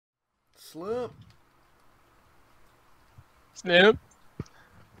Slip. Snip.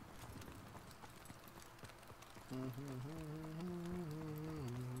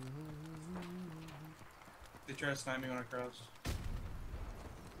 They try to snipe me when I cross.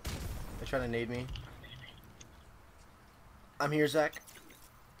 They're trying to nade me. I'm here, Zach.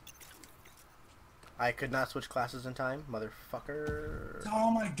 I could not switch classes in time, motherfucker.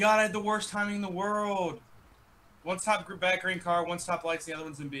 Oh my god, I had the worst timing in the world. One's top back green car, one's top lights, the other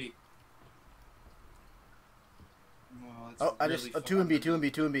one's in B. Oh, I just 2 and B, 2 and B,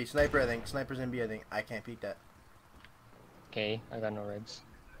 2 and B. Sniper, I think. Sniper's in B, I think. I can't peek that. Okay, I got no reds.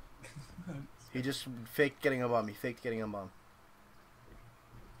 He just faked getting a bomb. He faked getting a bomb.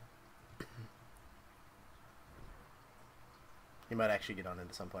 He might actually get on it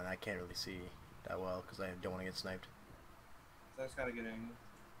at some point. I can't really see that well because I don't want to get sniped. That's gotta get angle.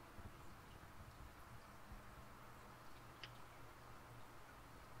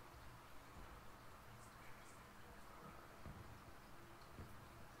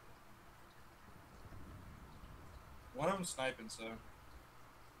 One of them's sniping, so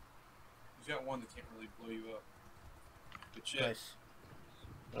he's got one that can't really blow you up. Good shit. Nice.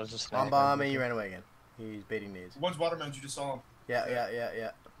 That was a sniper. Bomb, and he ran away again. He's baiting nades. One's watermelons, you just saw him.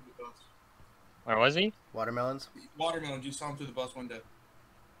 Yeah. Where was he? Watermelons. Watermelons, you saw him through the bus one day.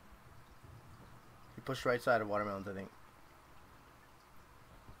 He pushed right side of watermelons, I think.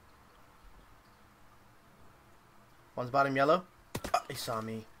 One's bottom yellow. Oh, he saw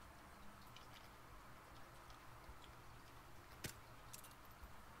me.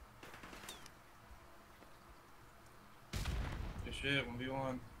 Good shit,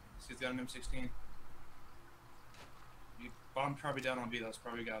 1v1. See if he's got an M16. You bombed probably down on B, that's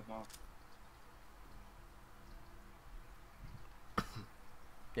probably got a bomb.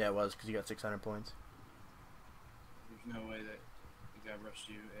 Yeah, it was because you got 600 points. There's no way that the guy rushed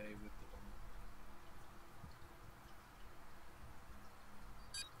you A with the bomb.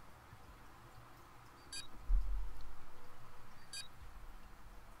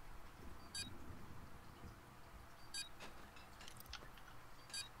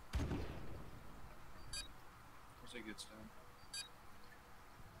 That's a good stun.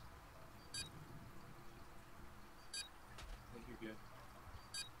 I think you're good.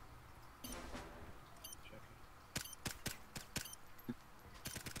 Check it.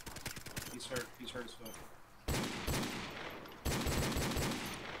 He's hurt as fuck.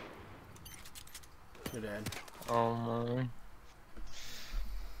 Good ad. Oh my.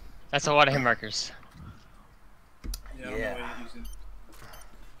 That's a lot of hit markers. Yeah, I don't know why you're using.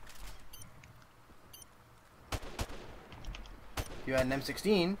 You had an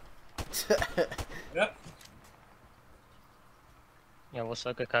M16. Yep. Yeah, we'll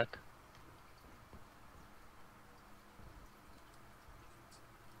suck a cuck.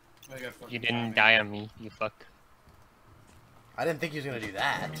 You didn't die on me, you fuck. I didn't think he was gonna do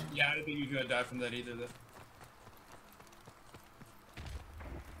that. Yeah, I didn't think you were gonna die from that either. Though.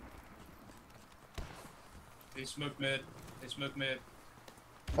 They smoke mid. They smoke mid.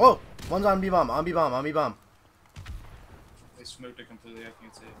 Oh, one's on B bomb. On B bomb. On B bomb. They smoked it completely. I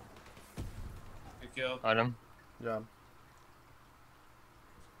can't see it. Good kill. Got him. Good job.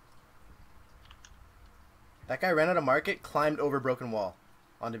 That guy ran out of market, climbed over broken wall,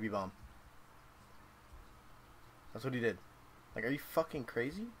 onto B bomb. That's what he did. Like, are you fucking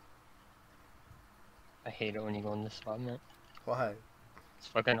crazy? I hate it when you go in this spot, man. Why? It's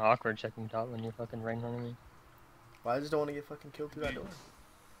fucking awkward checking top when you're fucking right in front of me. Why I just don't want to get fucking killed through that door?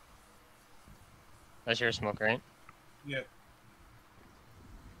 That's your smoke, right? Yeah.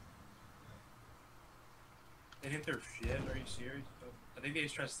 They hit their shit. Are you serious? I think they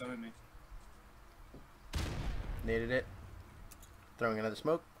just tried stunning me. Naded it. Throwing another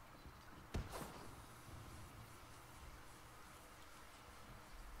smoke.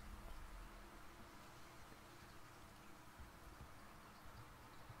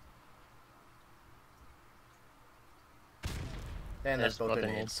 And that's both their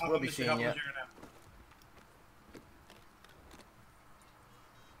nades. We'll be seeing you.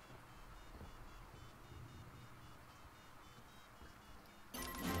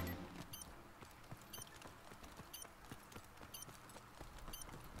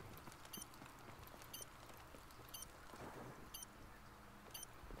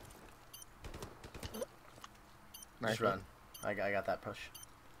 Just run. I got that push.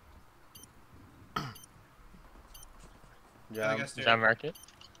 Yeah, is that market?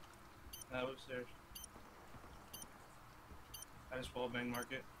 No, upstairs. I just wall bang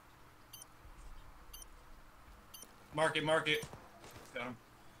market. Market. Got him.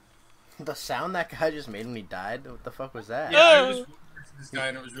 The sound that guy just made when he died? What the fuck was that? Yeah, I just this guy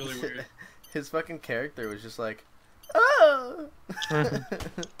and it was really weird. His fucking character was just like, oh.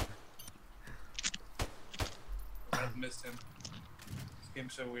 I've missed him. This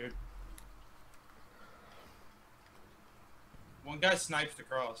game's so weird. One guy snipes the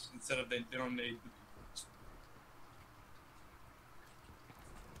cross instead of they don't need.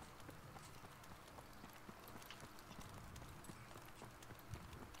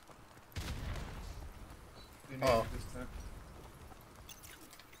 Oh.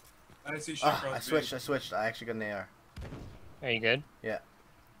 I didn't see shit cross. I switched. I actually got an AR. Are you good? Yeah.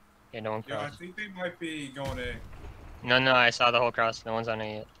 Yeah, no one Yeah, I crossed. think they might be going A. No, I saw the whole cross. No one's on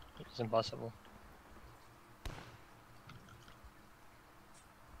A yet. It's impossible.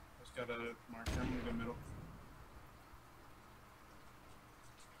 Just got a marker. I'm gonna go middle.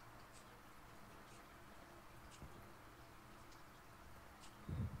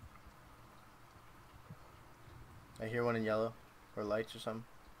 I hear one in yellow, or lights or something.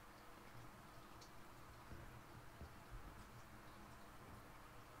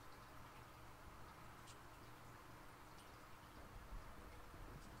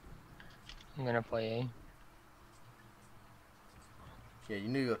 I'm gonna play Yeah, you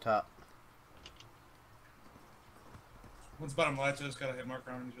knew you go top. One's bottom light, so I just got a hit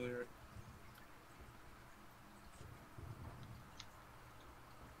marker on him. He's really hurt.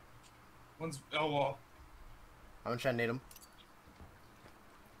 One's wall. I'm gonna try and nade him.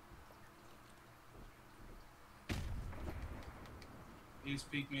 He's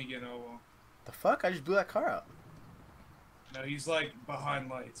peeked me again. Wall. The fuck? I just blew that car up. No, he's like behind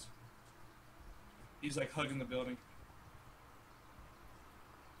lights. He's like hugging the building.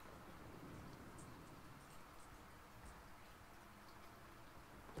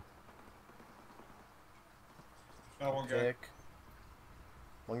 Got one guy. Kick.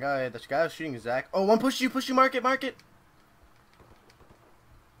 One guy. This guy was shooting Zach. Oh, one push you, mark it, mark it.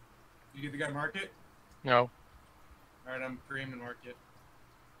 You get the guy market? No. Alright, I'm Kareem and market.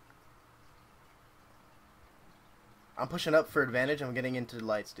 I'm pushing up for advantage. I'm getting into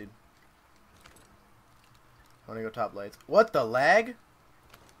lights, dude. I wanna go top lights. What the lag?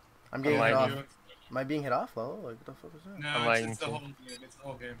 I'm getting hit off. Am I being hit off? Oh, like, what the fuck was that? No, it's the whole game. It's the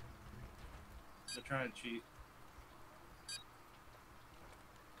whole game. They're trying to cheat.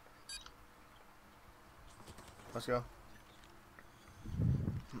 Let's go.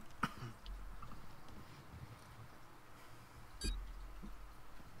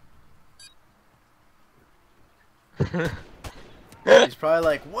 He's probably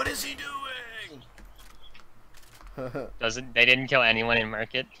like, what is he doing? They didn't kill anyone in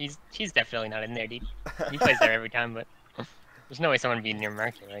market. He's definitely not in there, dude. He plays there every time, but there's no way someone would be near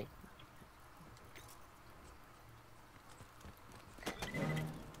market, right?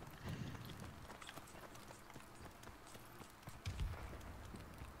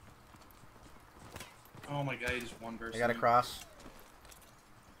 Oh my god, he just one burst. I got a cross.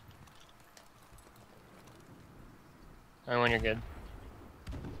 When you're good.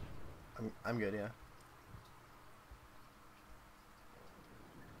 I'm good, yeah.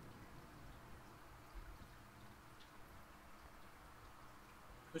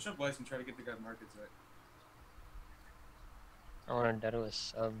 Push up lights and try to get the guy markets right. I want to do a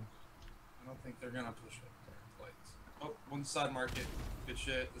sub. I don't think they're gonna push up lights. Oh, one side market. Good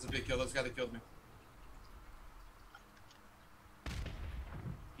shit. That's a big kill. That's the guy that killed me.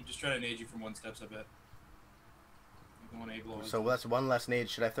 He just tried to nade you from 1 steps, I bet. The one A blow. So that's one less nade.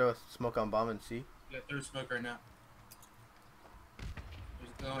 Should I throw a smoke on bomb and see? Yeah, third smoke right now.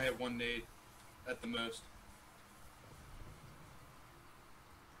 They only have 1 nade at the most.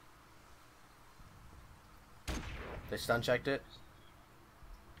 They stun checked it.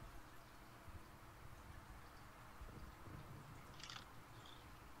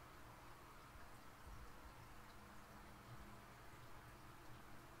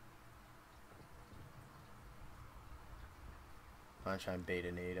 I'm gonna try and bait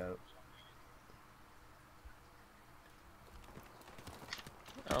a nade out.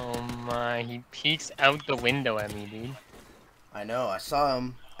 Oh my, he peeks out the window at me, dude. I know, I saw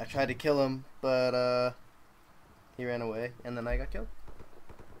him. I tried to kill him, but he ran away, and then I got killed.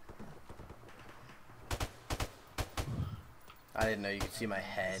 I didn't know you could see my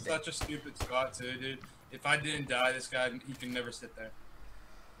head. Such a stupid spot too, dude. If I didn't die, this guy, he can never sit there.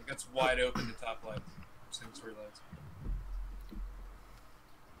 Like, that's wide open to top lights. Single story lights.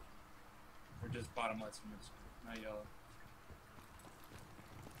 Or just bottom lights from this. Not yellow.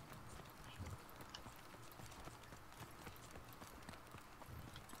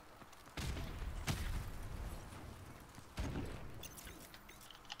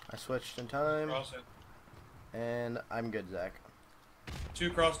 I switched in time, Cross it. and I'm good, Zach. 2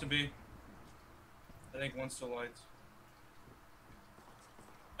 cross to B. I think 1 still lights.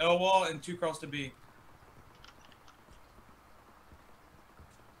 L wall and 2 cross to B.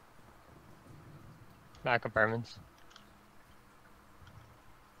 Back apartments.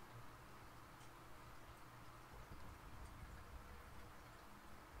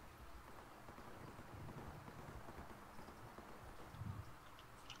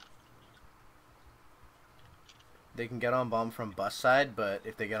 They can get on bomb from bus side, but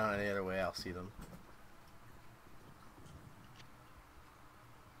if they get on any other way, I'll see them.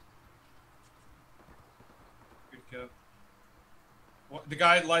 Good kill. What, the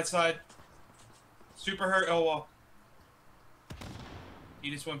guy light side. Super hurt L wall. He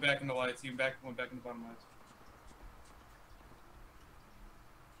just went back into lights. He went back into bottom lights.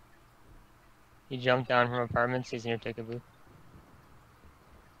 He jumped down from apartments. He's near ticket booth.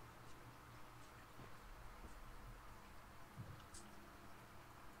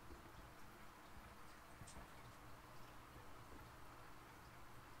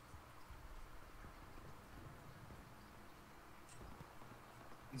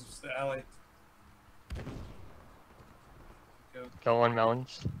 This is the alley. Go. Kill 1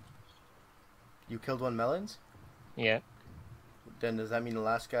 melons. You killed 1 melons? Yeah. Then does that mean the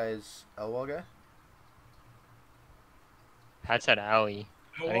last guy is L-wall guy? Pat said alley.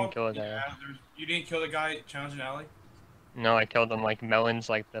 L I wall? didn't kill the guy. Yeah, you didn't kill the guy challenging alley? No, I killed him like melons,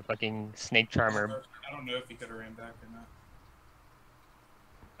 like the fucking snake charmer. I don't know if he could have ran back or not.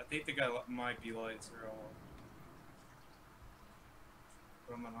 I think the guy might be lights or L wall.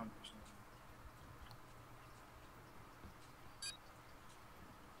 But I'm not 100%.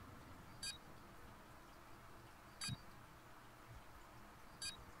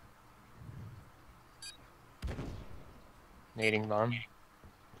 Nading bomb.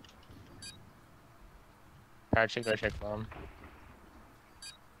 Pat should go check bomb.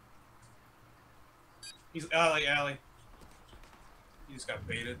 He's alley. He just got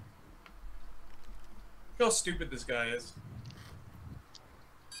baited. Look how stupid this guy is.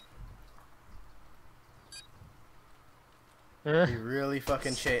 He really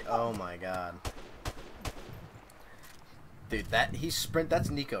fucking oh my god. Dude, that's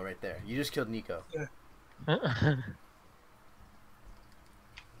Nico right there. You just killed Nico. Yeah.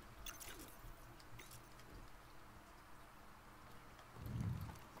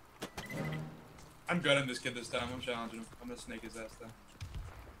 I'm gutting this kid this time. I'm challenging him. I'm gonna snake his ass down.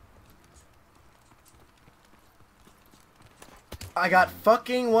 I got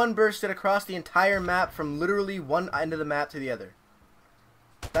fucking 1 bursted across the entire map from literally one end of the map to the other.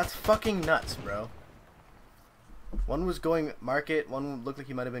 That's fucking nuts, bro. One was going market, one looked like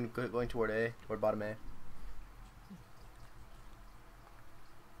he might have been going toward A, toward bottom A.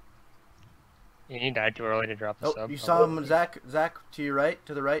 You died too early to drop the Oh, sub. you saw him, Zach to your right,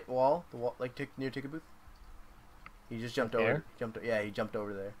 to the right wall, the wall, like near ticket booth. He just jumped over. Yeah, he jumped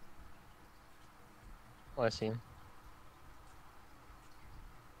over there. Oh, I see him.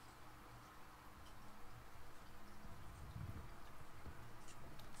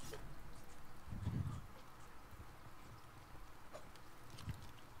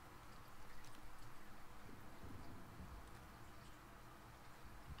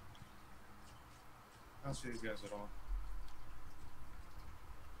 I don't see these guys at all.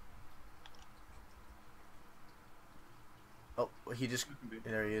 Oh, he just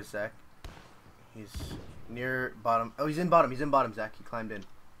there he is, Zach. He's near bottom. Oh, he's in bottom. He's in bottom, Zach. He climbed in.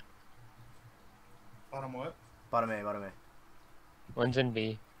 Bottom what? Bottom A, bottom A. One's in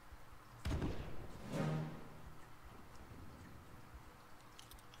B.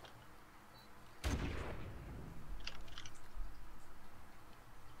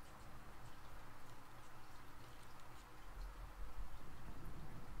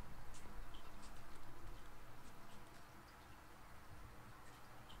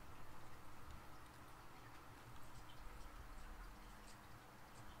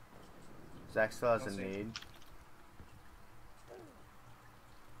 Zach still has a nade.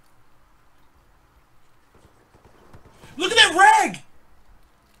 Look at that rag!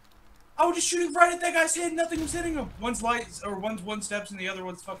 I was just shooting right at that guy's head. Nothing was hitting him. One's lights, or one's 1 steps, and the other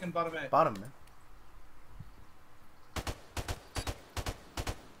one's fucking bottom A. Bottom, man.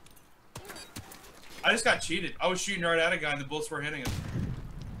 I just got cheated. I was shooting right at a guy, and the bullets were hitting him.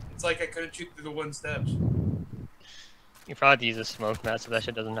 It's like I couldn't shoot through the 1 steps. You probably have to use a smoke mat so that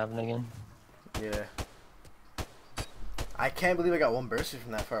shit doesn't happen again. Yeah. I can't believe I got 1 bursted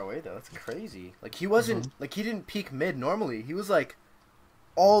from that far away though. That's crazy. Like he wasn't like he didn't peek mid normally. He was like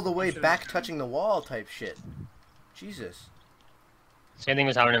all the way back touching the wall type shit. Jesus. Same thing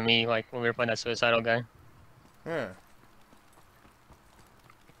was happening to me like when we were playing that suicidal guy. Yeah.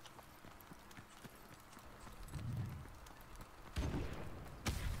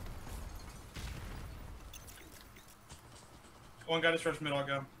 One guy to stretch mid, I'll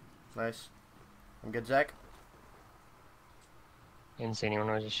go. Nice. I'm good, Zach. Didn't see anyone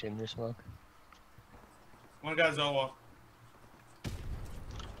was just shooting their smoke. One guy's Zoa.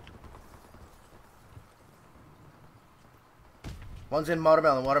 One's in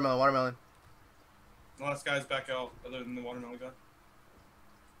watermelon, watermelon, watermelon. The last guy's back out, other than the watermelon guy.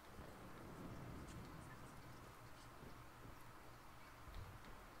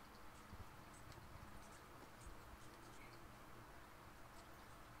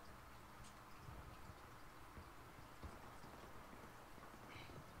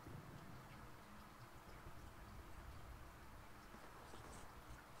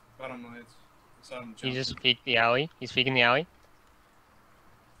 Bottom lights. He just peeked the alley. He's peeking the alley.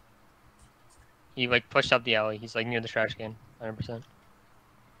 He like pushed up the alley. He's like near the trash can, 100%.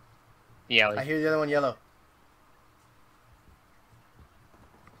 The alley. I hear the other one yellow.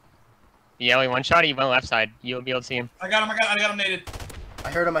 The alley one shot. He went left side. You'll be able to see him. I got him naded.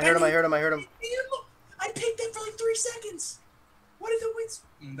 I heard him, I heard him, I heard him, I heard him. I picked that for like 3 seconds. What is the wins?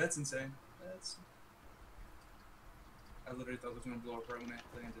 That's insane. That's. I literally thought it was gonna blow up right when I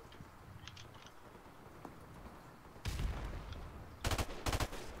landed.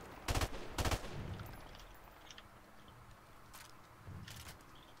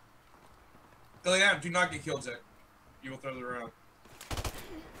 Dillian, do not get killed, Zach. You will throw the round.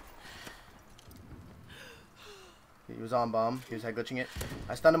 He was on bomb. He was head glitching it.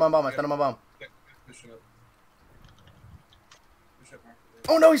 I stunned him on bomb. I stunned him on bomb. Push it up. Push up, Mark.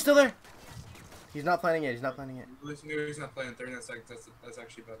 Oh no, he's still there. He's not planning it. He's not planning it. Listen, he's not playing 39 seconds. That's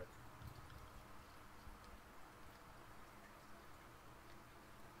actually better.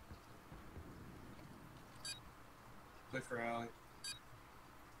 Play for alley.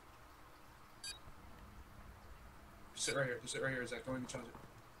 Just sit right here. Just sit right here, Zach. Don't even charge it.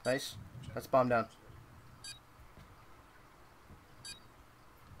 Nice. That's bomb down.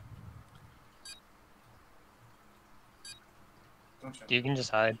 Don't charge. You can just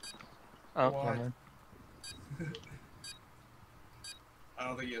hide. Oh, Why? never mind. I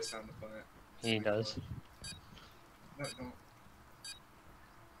don't think he has time to play it. He does. No, don't.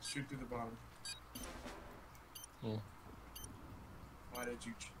 Shoot through the bottom. Yeah. Why did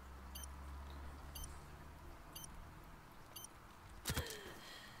you?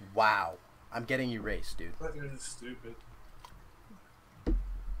 Wow. I'm getting erased, dude. That is stupid.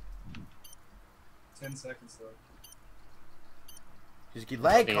 10 seconds though. Just get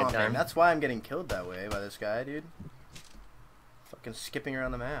lag Take your comping. time. That's why I'm getting killed that way by this guy, dude. Fucking skipping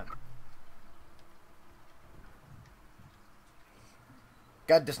around the map.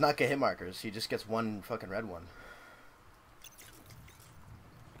 God does not get hit markers. He just gets one fucking red one.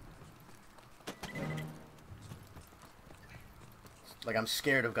 Like, I'm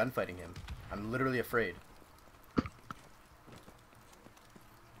scared of gunfighting him. I'm literally afraid.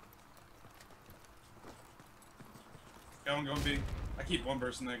 Go B. I keep one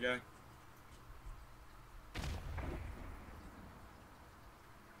burst in that guy.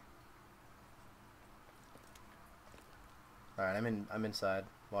 Alright, I'm inside.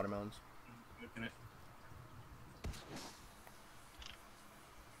 Watermelons. Open it.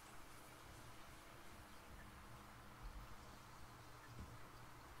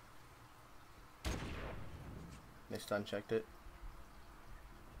 They stun checked it.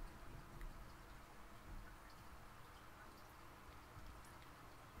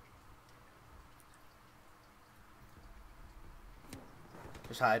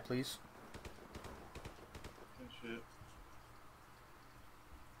 Just hide, please. Oh shit.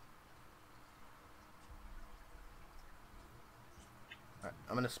 Alright,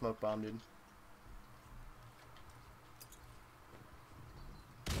 I'm gonna smoke bomb, dude.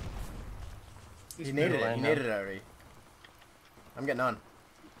 He naded it. He naded it already. I'm getting on.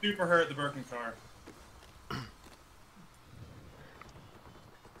 Super hurt the Birkin car.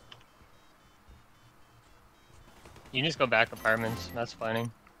 You can just go back apartments. That's fighting.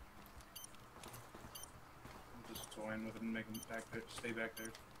 I'm just toying with it and making him back there. Stay back there.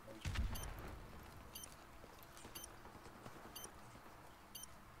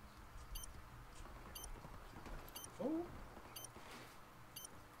 Oh.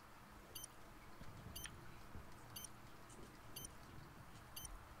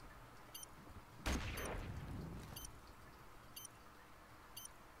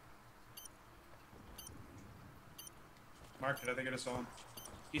 Marked it, I think I just saw him.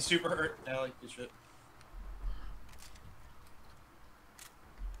 He's super hurt. Alley, good shit.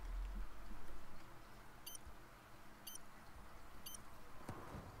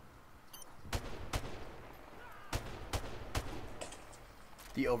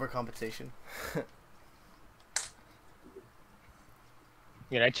 The overcompensation.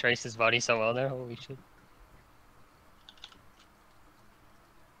 Dude, I traced his body so well there. Holy shit.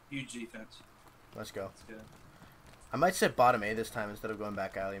 Huge defense. Let's go. That's good. I might sit bottom A this time instead of going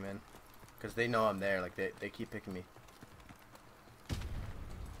back alley, man. Because they know I'm there. Like, they keep picking me.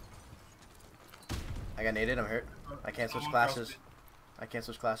 I got naded. I'm hurt. I can't switch classes. I can't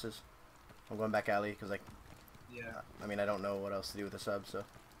switch classes. I'm going back alley because, like, Yeah. I mean, I don't know what else to do with the sub, so.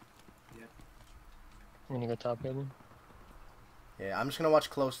 Yeah. I'm gonna go top maybe. Yeah, I'm just going to watch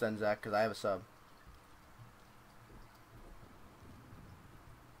close then, Zach, because I have a sub.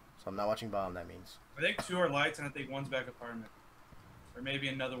 So I'm not watching bomb, that means. I think 2 are lights, and I think 1's back apartment, or maybe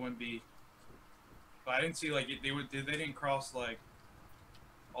another one B. But I didn't see like they didn't cross like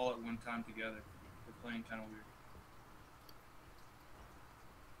all at one time together. They're playing kind of weird.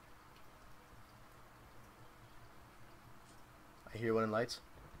 I hear one in lights.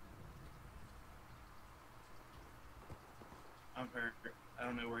 I'm hurt. I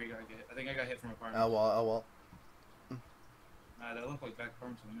don't know where he got hit. I think I got hit from apartment. L wall, L wall. Nah, that looked like back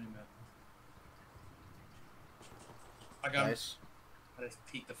apartments on the minimap. I got him. Nice. I just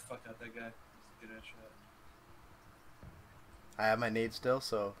peeked the fuck out that guy. That's a good ass shot. I have my nade still,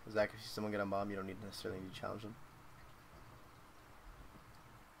 so Zach, if you see someone get on bomb, you don't necessarily need to challenge them.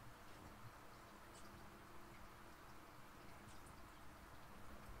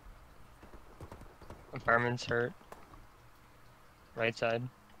 Apartment's hurt. Right side.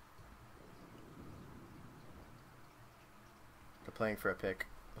 They're playing for a pick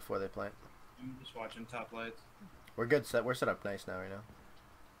before they plant. I'm just watching top lights. We're good set. We're set up nice now, right now.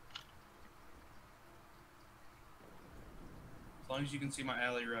 As long as you can see my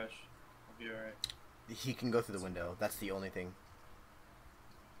alley rush, I'll be alright. He can go through the window. That's the only thing.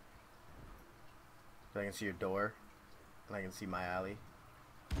 So I can see your door, and I can see my alley.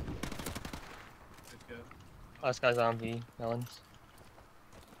 Good go. Last guy's on B. Melons.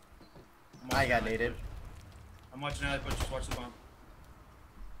 I'm I watching got alley naded. push. I'm watching alley push. Just watch the bomb.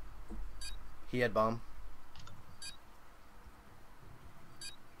 He had bomb.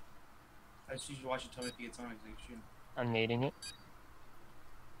 I just need you to watch it. Tell me if he gets on. Cause I can shoot him. I'm nading it.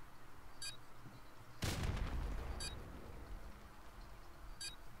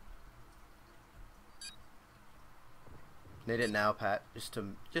 Nade it now, Pat.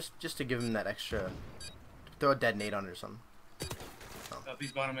 Just to give him that extra. Throw a dead nade on it or something.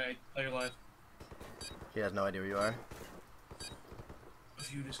 He's bottom 8. Play your life. He has no idea where you are.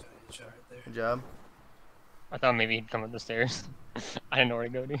 If you just got a shot right there. Good job. I thought maybe he'd come up the stairs. I didn't know where to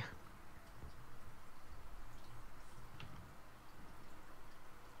go to.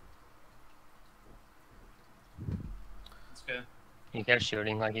 That's good. He kept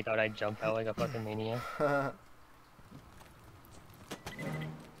shooting like he thought I'd jump out like a fucking maniac.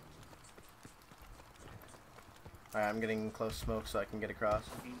 Alright, I'm getting close smoke so I can get across.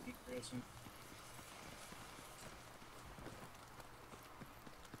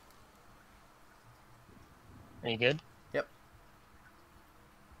 Are you good? Yep.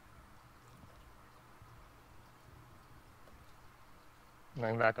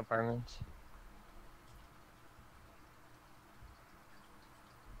 Going back apartments.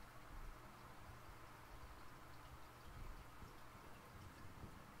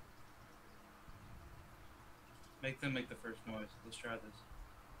 Make them make the first noise. Let's try this.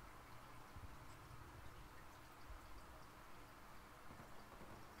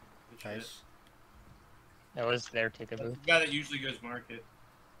 Good shit. Nice. That was their ticket That's booth. the guy that usually goes market.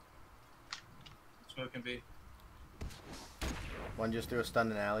 Smoking B. One just threw a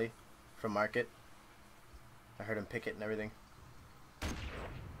stun in alley from market. I heard him pick it and everything.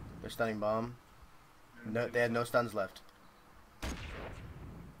 They're stunning bomb. No, they had no stuns left.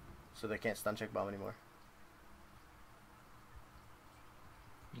 So they can't stun check bomb anymore.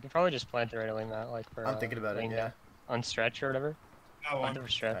 You can probably just plant it right away, Matt, like for I'm thinking about it, laying yeah. down. On stretch or whatever. Oh, Plant it for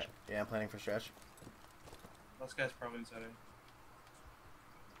stretch. Alright, yeah, I'm planning for stretch. last guy's probably inside it.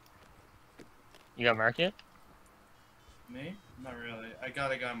 You got market? Me? Not really. I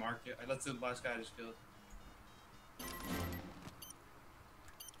got a guy market. That's the last guy I just killed.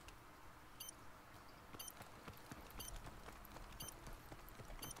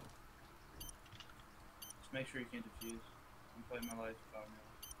 Just make sure you can't defuse. I'm playing my life about now.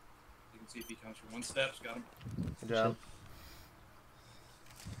 You can see if he comes from 1 step. Got him. Good job.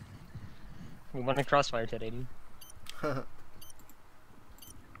 We won a Crossfire today, dude.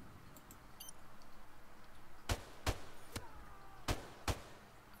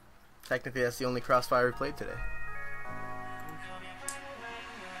 Technically, that's the only Crossfire we played today.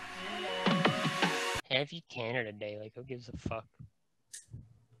 Heavy Canada Day, like who gives a fuck?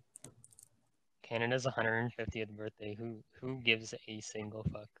 Canada's 150th birthday. Who gives a single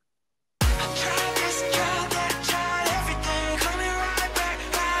fuck? Try this, try that, try